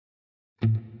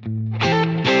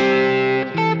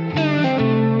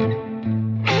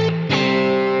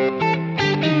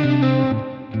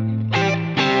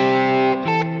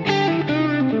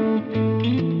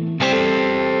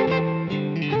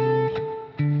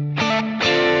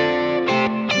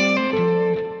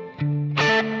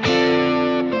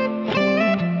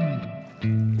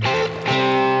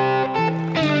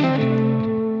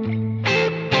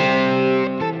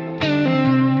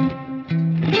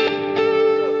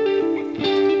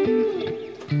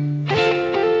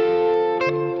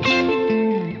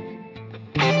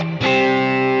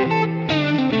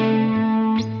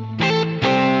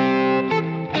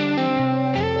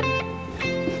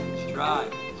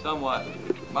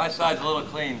My side's a little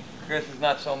clean. Chris is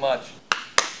not so much.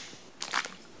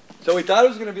 So we thought it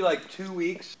was going to be like 2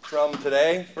 weeks from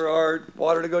today for our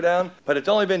water to go down, but it's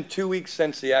only been 2 weeks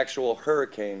since the actual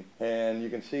hurricane, and you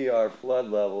can see our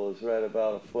flood level is right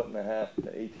about 1.5 feet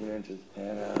to 18 inches.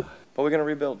 And but we're going to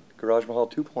rebuild Garage Mahal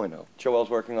 2.0.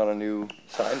 Joel's working on a new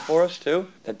sign for us too.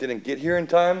 That didn't get here in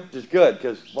time, which is good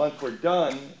because once we're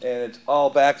done and it's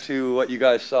all back to what you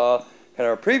guys saw in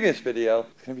our previous video,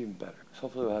 it's going to be even better.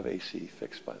 Hopefully we'll have AC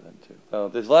fixed by then too. So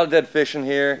there's a lot of dead fish in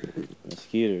here.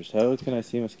 Mosquitoes. How can I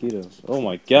see mosquitoes? Oh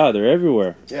my god, they're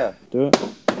everywhere. Yeah. Do it.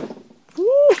 Woo!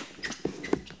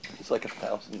 It's like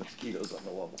 1,000 mosquitoes on the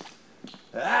wall.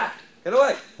 Ah! Get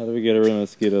away! How do we get rid of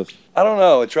mosquitoes? I don't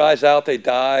know. It dries out, they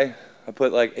die. I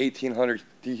put like 1,800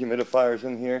 dehumidifiers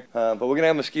in here. But we're gonna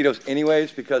have mosquitoes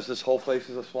anyways because this whole place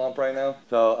is a swamp right now.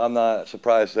 So I'm not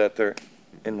surprised that they're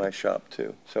in my shop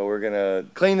too. So we're gonna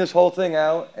clean this whole thing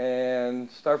out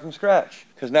and start from scratch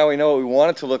because now we know what we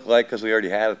want it to look like because we already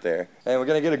had it there. And we're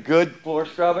gonna get a good floor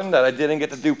scrubbing that I didn't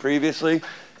get to do previously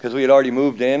because we had already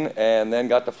moved in and then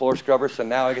got the floor scrubber. So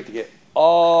now I get to get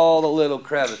all the little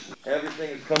crevices.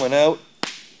 Everything is coming out.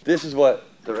 This is what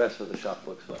the rest of the shop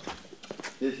looks like.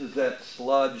 This is that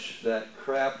sludge, that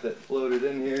crap that floated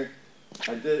in here.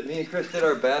 Me and Chris did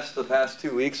our best the past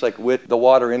 2 weeks, like with the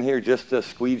water in here, just to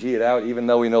squeegee it out, even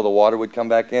though we know the water would come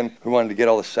back in. We wanted to get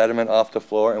all the sediment off the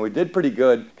floor, and we did pretty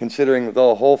good, considering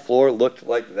the whole floor looked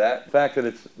like that. The fact that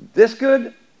it's this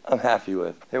good, I'm happy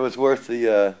with. It was worth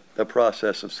the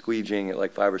process of squeegeeing it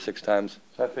like 5 or 6 times.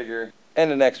 So I figure,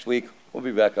 end of next week, we'll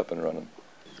be back up and running.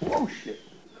 Oh, shit.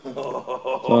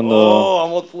 Oh,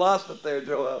 almost lost it there,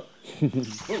 Joel. In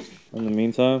the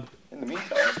meantime? In the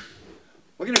meantime,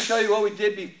 we're going to show you what we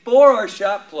did before our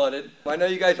shop flooded. I know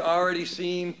you guys already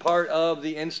seen part of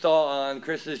the install on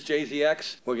Chris's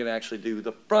JZX. We're going to actually do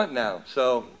the front now.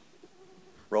 So,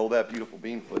 roll that beautiful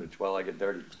bean footage while I get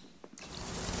dirty.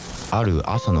 ある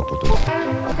朝のこと。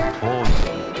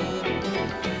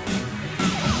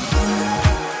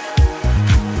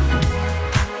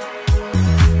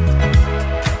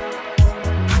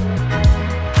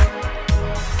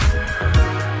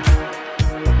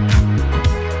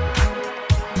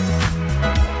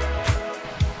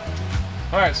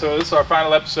Alright, so this is our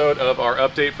final episode of our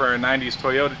update for our 90s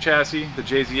Toyota chassis, the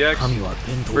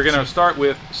JZX. We're going to start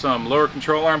with some lower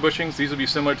control arm bushings. These will be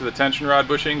similar to the tension rod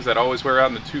bushings that always wear out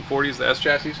in the 240s, the S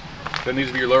chassis. Then these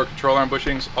will be your lower control arm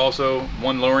bushings. Also,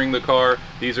 one lowering the car,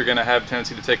 these are going to have a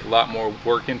tendency to take a lot more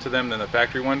work into them than the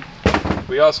factory one.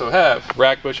 We also have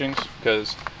rack bushings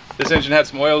because this engine had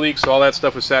some oil leaks, so all that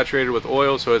stuff was saturated with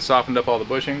oil, so it softened up all the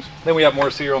bushings. Then we have more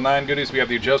Serial 9 goodies. We have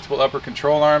the adjustable upper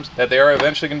control arms that they are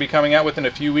eventually going to be coming out with in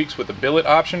a few weeks with a billet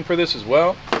option for this as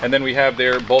well. And then we have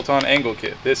their bolt-on angle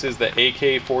kit. This is the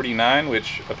AK49,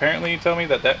 which apparently tell me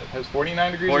that has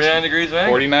 49 degrees. 49 degrees of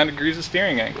angle. 49 degrees of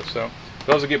steering angle. So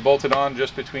those will get bolted on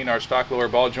just between our stock lower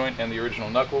ball joint and the original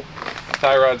knuckle.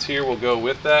 Tie rods here will go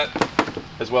with that,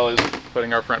 as well as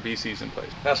putting our front BCs in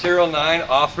place. Now Serial 9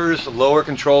 offers lower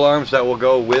control arms that will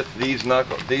go with these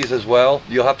as well.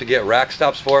 You'll have to get rack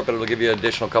stops for it, but it'll give you an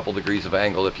additional couple degrees of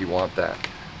angle if you want that.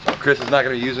 So Chris is not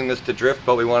going to be using this to drift,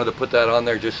 but we wanted to put that on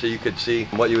there just so you could see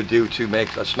what you would do to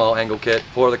make a small angle kit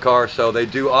for the car. So they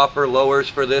do offer lowers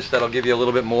for this that'll give you a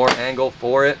little bit more angle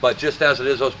for it, but just as it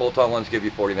is, those bolt-on ones give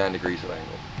you 49 degrees of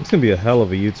angle. It's gonna be a hell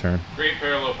of a U-turn. Great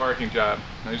parallel parking job.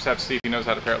 I just have to see if he knows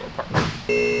how to parallel park.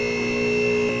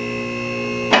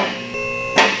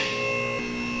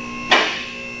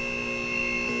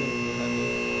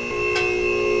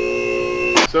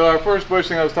 So our first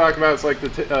bushing I was talking about, it's like the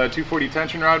 240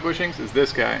 tension rod bushings, is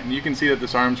this guy. And you can see that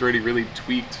this arm's already really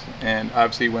tweaked, and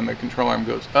obviously when the control arm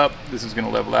goes up, this is going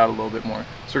to level out a little bit more.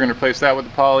 So we're going to replace that with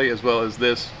the poly, as well as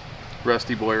this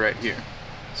rusty boy right here.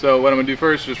 So what I'm going to do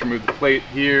first is just remove the plate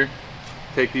here,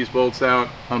 take these bolts out,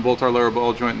 unbolt our lower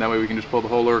ball joint, and that way we can just pull the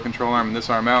whole lower control arm and this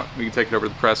arm out. We can take it over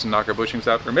to the press and knock our bushings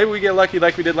out. Or maybe we get lucky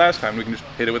like we did last time. We can just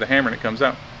hit it with a hammer and it comes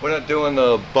out. We're not doing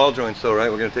the ball joints though, right?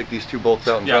 We're going to take these 2 bolts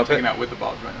out and yeah, I'm drop it? taking it out with the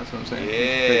ball joint. That's what I'm saying.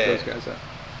 Yeah. Take those guys out.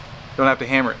 Don't have to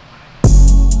hammer it.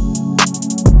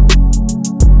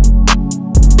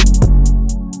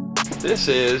 This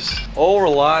is old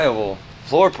reliable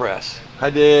floor press. I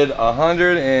did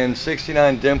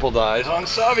 169 dimple dies on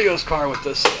Savio's car with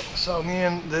this thing. So me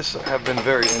and this have been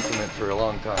very intimate for a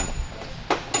long time.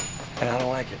 And I don't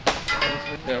like it.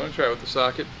 Yeah, I'm going to try it with the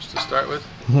socket just to start with.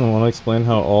 I want to explain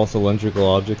how all cylindrical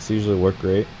objects usually work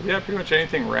great. Yeah, pretty much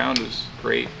anything round is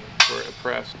great for a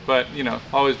press. But, you know,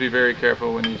 always be very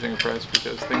careful when using a press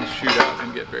because things shoot out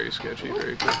and get very sketchy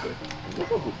very quickly.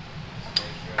 Whoa.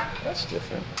 That's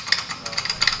different.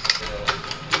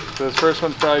 So this first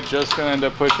one's probably just going to end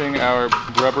up pushing our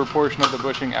rubber portion of the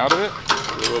bushing out of it.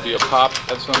 There will be a pop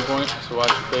at some point, so watch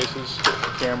your faces,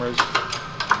 cameras,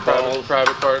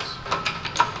 private parts.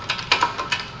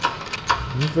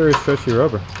 This is very stretchy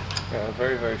rubber. Yeah,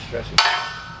 very, very stretchy.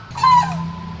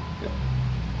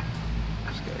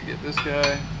 Just got to get this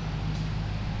guy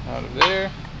out of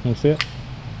there. You see it?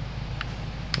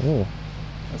 Oh.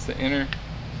 That's the inner.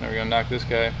 Now we're going to knock this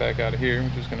guy back out of here,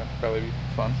 which is going to probably be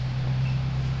fun.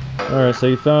 Alright, so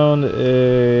you found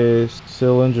a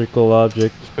cylindrical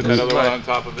object. Just put that other one on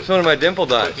top of it. It's one of my dimple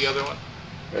dies. Put the other one.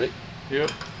 Ready?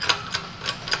 Yep.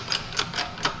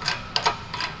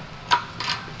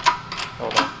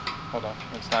 Hold on.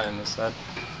 It's not in this side.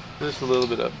 Just a little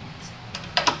bit up.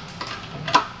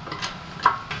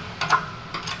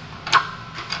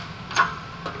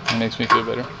 It makes me feel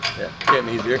better. Yeah, getting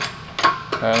easier.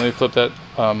 Alright, let me flip that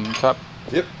top.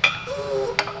 Yep.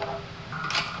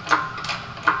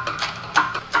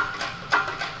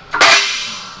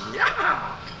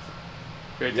 Yeah.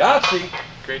 Great timing. Yahtzee.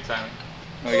 Great timing.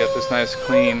 Now we got this nice,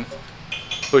 clean,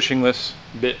 bushingless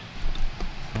bit.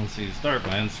 Let's see, start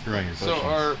by unscrewing your bushings. So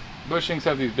our bushings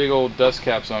have these big old dust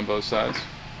caps on both sides.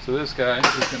 So this guy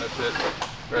is going to fit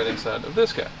right inside of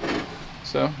this guy.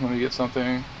 So when we get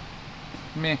something,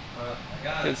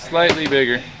 it's slightly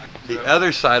bigger. The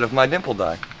other side of my dimple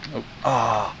die. Oh,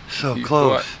 oh so you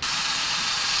close.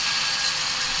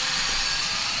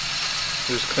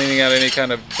 Just cleaning out any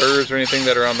kind of burrs or anything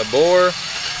that are on the bore.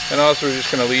 And also we're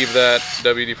just going to leave that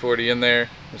WD-40 in there.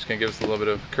 Just going to give us a little bit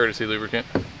of courtesy lubricant.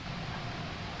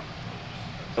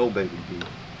 Oh baby bee.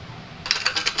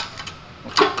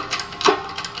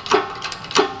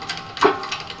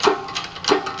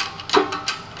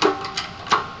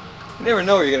 You never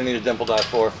know what you're going to need a dimple die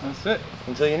for. That's it.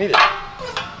 Until you need it.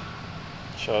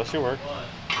 Show us your work.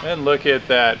 And look at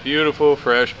that beautiful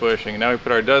fresh bushing. Now we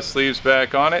put our dust sleeves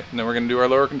back on it, and then we're going to do our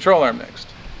lower control arm next.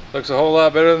 Looks a whole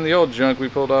lot better than the old junk we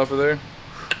pulled off of there.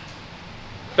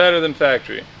 Better than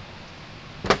factory.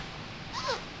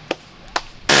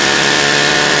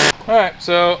 Alright,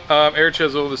 so air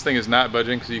chisel. This thing is not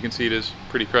budging because you can see it is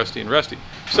pretty crusty and rusty.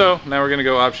 So now we're going to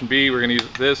go option B. We're going to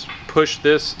use this, push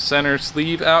this center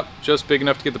sleeve out just big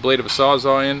enough to get the blade of a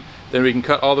Sawzall in. Then we can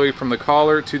cut all the way from the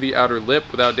collar to the outer lip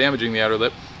without damaging the outer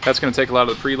lip. That's going to take a lot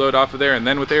of the preload off of there, and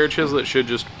then with the air chisel it should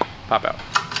just pop out.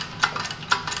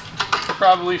 It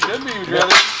probably should be. Would you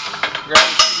rather grab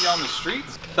the CD on the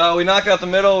streets? So we knock out the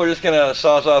middle. We're just going to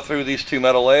Sawzall through these two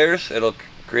metal layers. It'll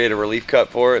create a relief cut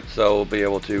for it, so we'll be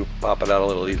able to pop it out a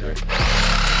little easier.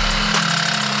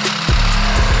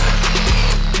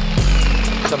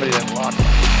 Somebody didn't lock it.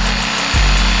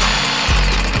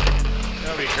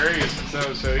 That'll be curious. Since that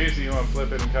was so easy, you want to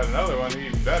flip it and cut another one,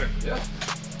 even better. Yeah.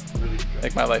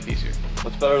 Make my life easier.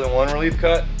 What's better than one relief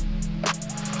cut?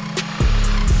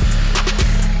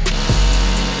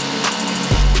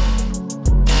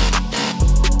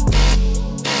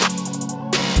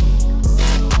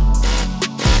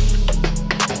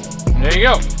 There you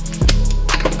go.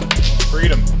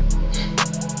 Freedom.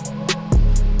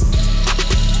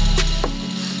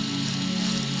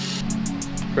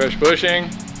 Fresh bushing.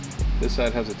 This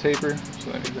side has a taper,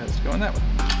 so that means that's going that way.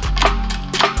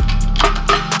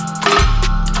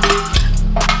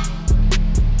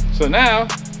 So now,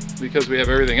 because we have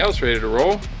everything else ready to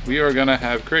roll, we are gonna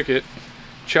have Cricket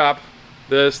chop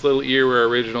this little ear where our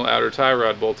original outer tie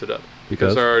rod bolted up.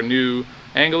 Because our new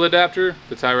angle adapter,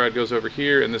 the tie rod goes over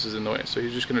here and this is in the way. So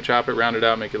he's just gonna chop it, round it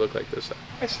out, make it look like this.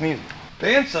 Nice and easy.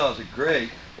 Bandsaws are great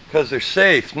because they're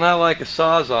safe. It's not like a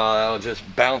Sawzall that'll just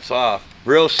bounce off.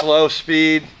 Real slow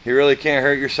speed. You really can't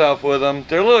hurt yourself with them.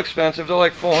 They're a little expensive. They're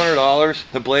like $400.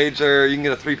 The blades are, you can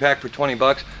get a 3-pack for 20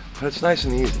 bucks, but it's nice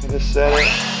and easy. Just set it.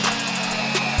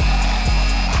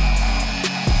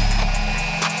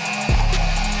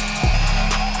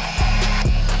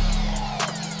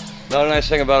 Another nice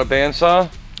thing about a bandsaw,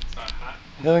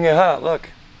 it doesn't get hot. Look,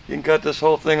 you can cut this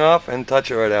whole thing off and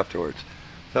touch it right afterwards.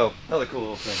 So, another cool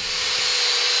little thing.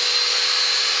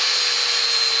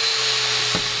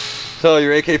 So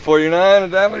your AK-49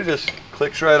 adapter just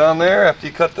clicks right on there after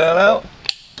you cut that out.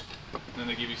 Then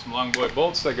they give you some long boy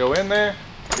bolts that go in there,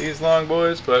 these long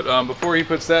boys. But before he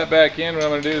puts that back in, what I'm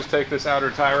going to do is take this outer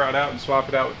tie rod out and swap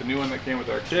it out with the new one that came with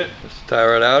our kit. This is tie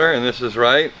rod outer, and this is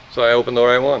right, so I opened the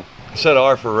right one. I said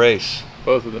R for race.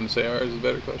 Both of them say R is a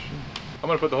better question. I'm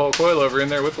going to put the whole coilover in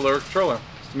there with the lower controller.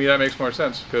 To me that makes more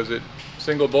sense because it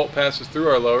single bolt passes through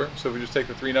our lower. So if we just take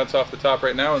the 3 nuts off the top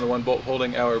right now and the 1 bolt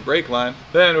holding our brake line,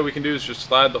 then what we can do is just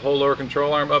slide the whole lower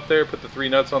control arm up there, put the 3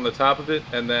 nuts on the top of it,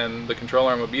 and then the control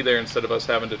arm will be there instead of us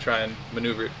having to try and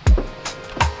maneuver it.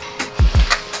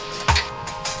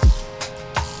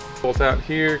 Bolt out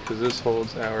here because this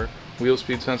holds our wheel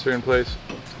speed sensor in place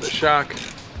to the shock.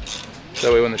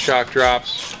 That way when the shock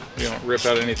drops, we don't rip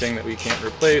out anything that we can't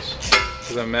replace.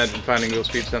 Because I imagine finding wheel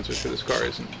speed sensors for this car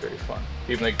isn't very fun.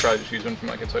 Even though you could probably just use one from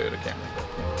like a Toyota Camry.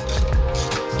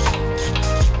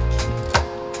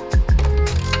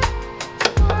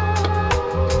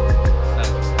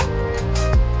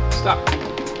 Stop.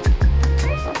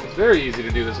 It's very easy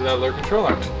to do this without a lower control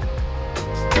arm in.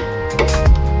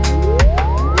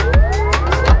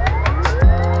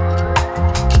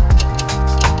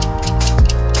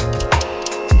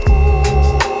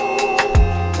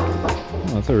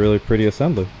 That's a really pretty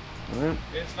assembly.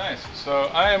 It's nice. So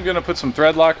I am going to put some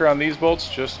thread locker on these bolts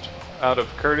just out of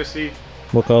courtesy.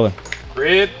 What color?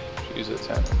 Red. Use a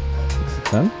 10.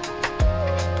 10?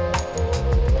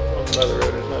 Another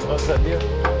rotor's not about that deal.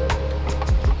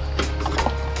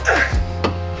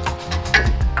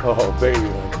 Oh, baby,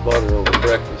 like butter over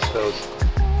breakfast toast.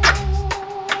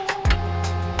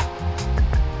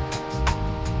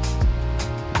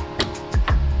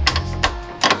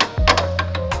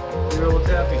 You're a little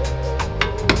tappy.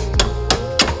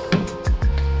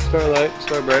 Start light,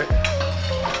 start bright.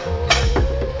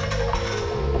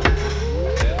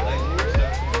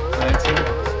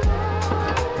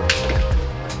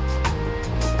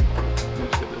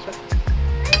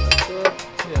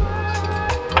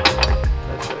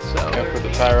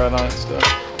 Tie rod on it still.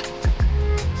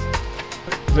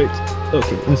 Wait.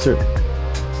 Okay, insert.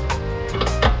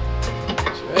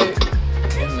 It's right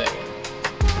in there.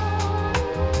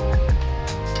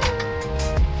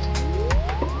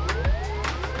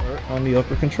 On the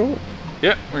upper controller.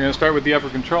 Yep, we're gonna start with the upper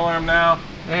control arm now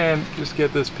and just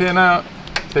get this pin out.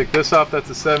 Take this off, that's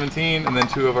a 17, and then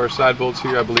two of our side bolts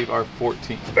here, I believe, are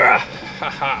 14. Ah,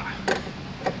 haha.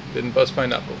 Didn't bust my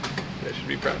knuckle. You guys should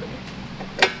be proud of me.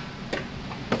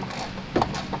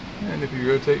 And if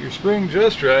you rotate your spring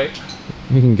just right,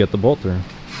 You can get the bolt through.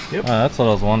 Yep. That's what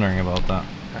I was wondering about that.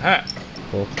 aha.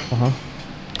 Bolt.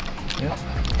 Yep.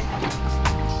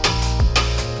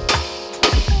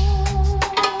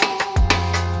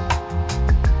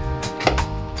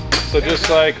 So just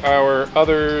like our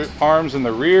other arms in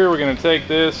the rear, we're going to take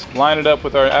this, line it up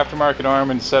with our aftermarket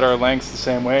arm and set our lengths the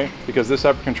same way because this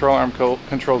upper control arm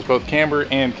controls both camber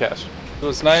and caster. So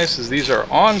what's nice is these are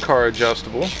on-car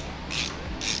adjustable.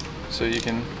 So you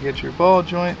can get your ball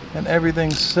joint and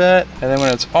everything set. And then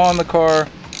when it's on the car,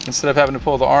 instead of having to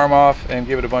pull the arm off and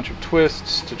give it a bunch of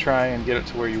twists to try and get it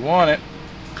to where you want it,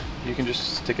 you can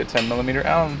just stick a 10mm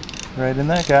Allen right in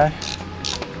that guy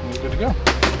and you're good to go.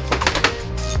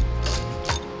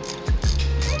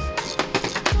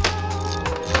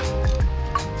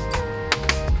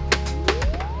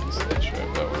 That's right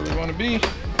about where we want to be.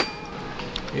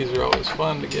 These are always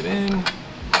fun to get in.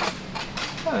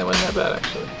 Oh, that wasn't that bad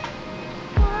actually.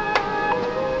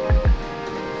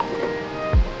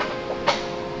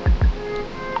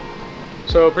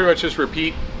 So pretty much just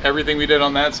repeat everything we did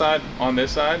on that side, on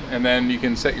this side, and then you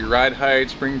can set your ride height,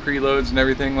 spring preloads and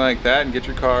everything like that and get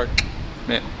your car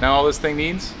mint. Now all this thing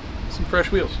needs some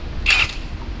fresh wheels.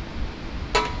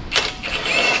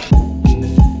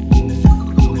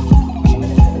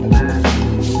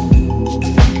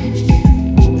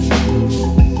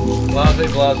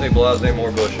 Blase,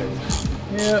 more bushings.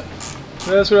 Yeah,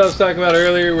 that's what I was talking about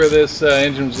earlier where this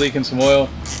engine was leaking some oil.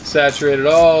 Saturated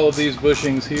all of these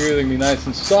bushings here. They're gonna be nice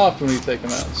and soft when we take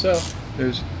them out. So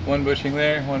there's one bushing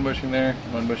there, one bushing there,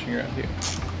 one bushing around here.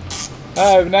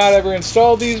 I've not ever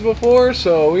installed these before,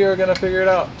 so we are gonna figure it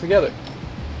out together.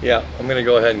 Yeah, I'm gonna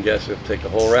go ahead and guess we'll take the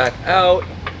whole rack out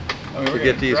to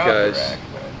get these guys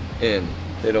in.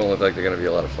 They don't look like they're gonna be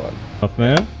a lot of fun. Tough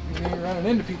man. You're running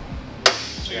into people.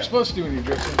 That's what you're supposed to do when you're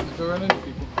drifting, is go run into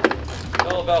people.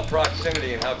 It's all about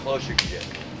proximity and how close you can get.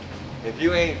 If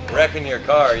you ain't wrecking your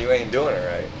car, you ain't doing it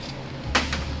right.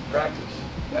 Practice.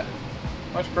 Yeah.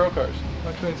 Watch pro cars.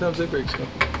 Watch how many times they break stuff.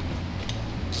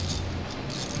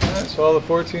 Alright, so all the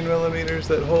 14mm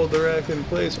that hold the rack in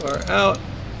place are out.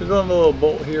 There's one little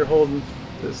bolt here holding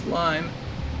this line.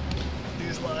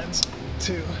 These lines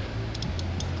to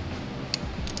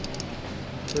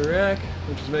the rack,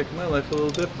 which is making my life a little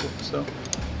difficult. So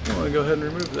I want to go ahead and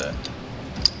remove that.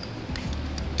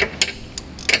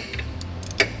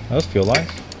 Those fuel lines.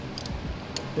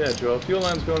 Yeah, Joel, fuel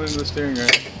line's going into the steering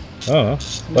rack. Oh.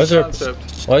 Why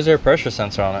is there a pressure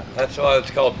sensor on it? That's why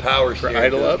it's called power steering.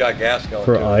 idle up? It's got gas going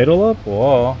For to it. idle up?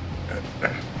 Whoa.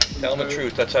 Tell them the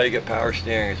truth. That's how you get power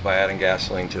steering, is by adding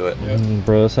gasoline to it. Yep.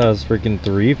 Bro, this has freaking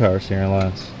 3 power steering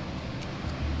lines.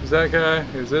 There's that guy,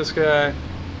 here's this guy,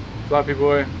 floppy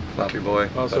boy. Floppy boy.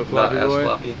 Also but floppy not boy. as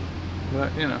floppy.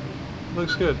 But, you know,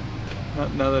 looks good.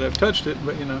 Not now that I've touched it,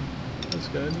 but you know. This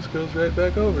guy just goes right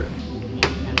back over it.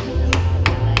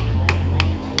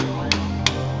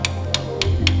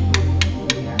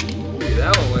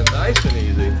 That one went nice and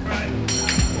easy.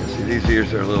 See, these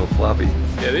ears are a little floppy.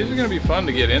 Yeah, these are going to be fun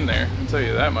to get in there, I'll tell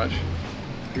you that much.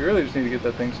 You really just need to get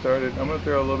that thing started. I'm going to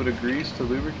throw a little bit of grease to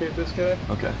lubricate this guy.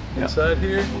 Okay. Inside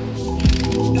here.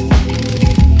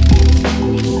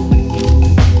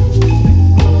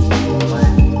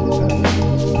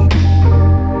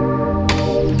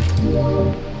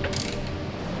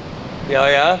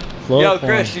 Yeah. Flow Yo, form.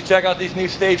 Chris, you check out these new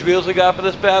stage wheels we got for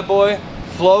this bad boy?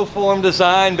 Flow form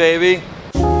design, baby.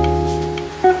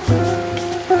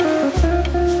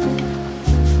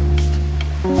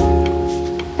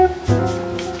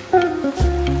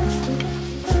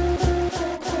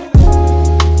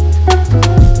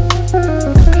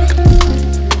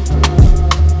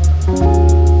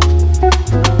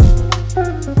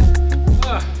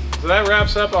 So that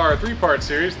wraps up our 3-part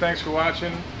series. Thanks for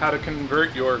watching how to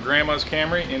convert your grandma's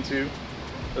Camry into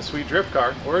a sweet drift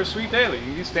car or a sweet daily. You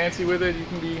can be fancy with it, you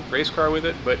can be race car with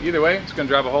it, but either way, it's going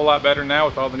to drive a whole lot better now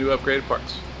with all the new upgraded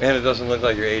parts. And it doesn't look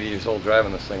like you're 80 years old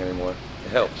driving this thing anymore.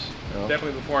 It helps. You know?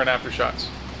 Definitely before and after shots.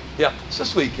 Yeah, it's a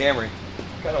sweet Camry.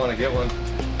 Kind of want to get one.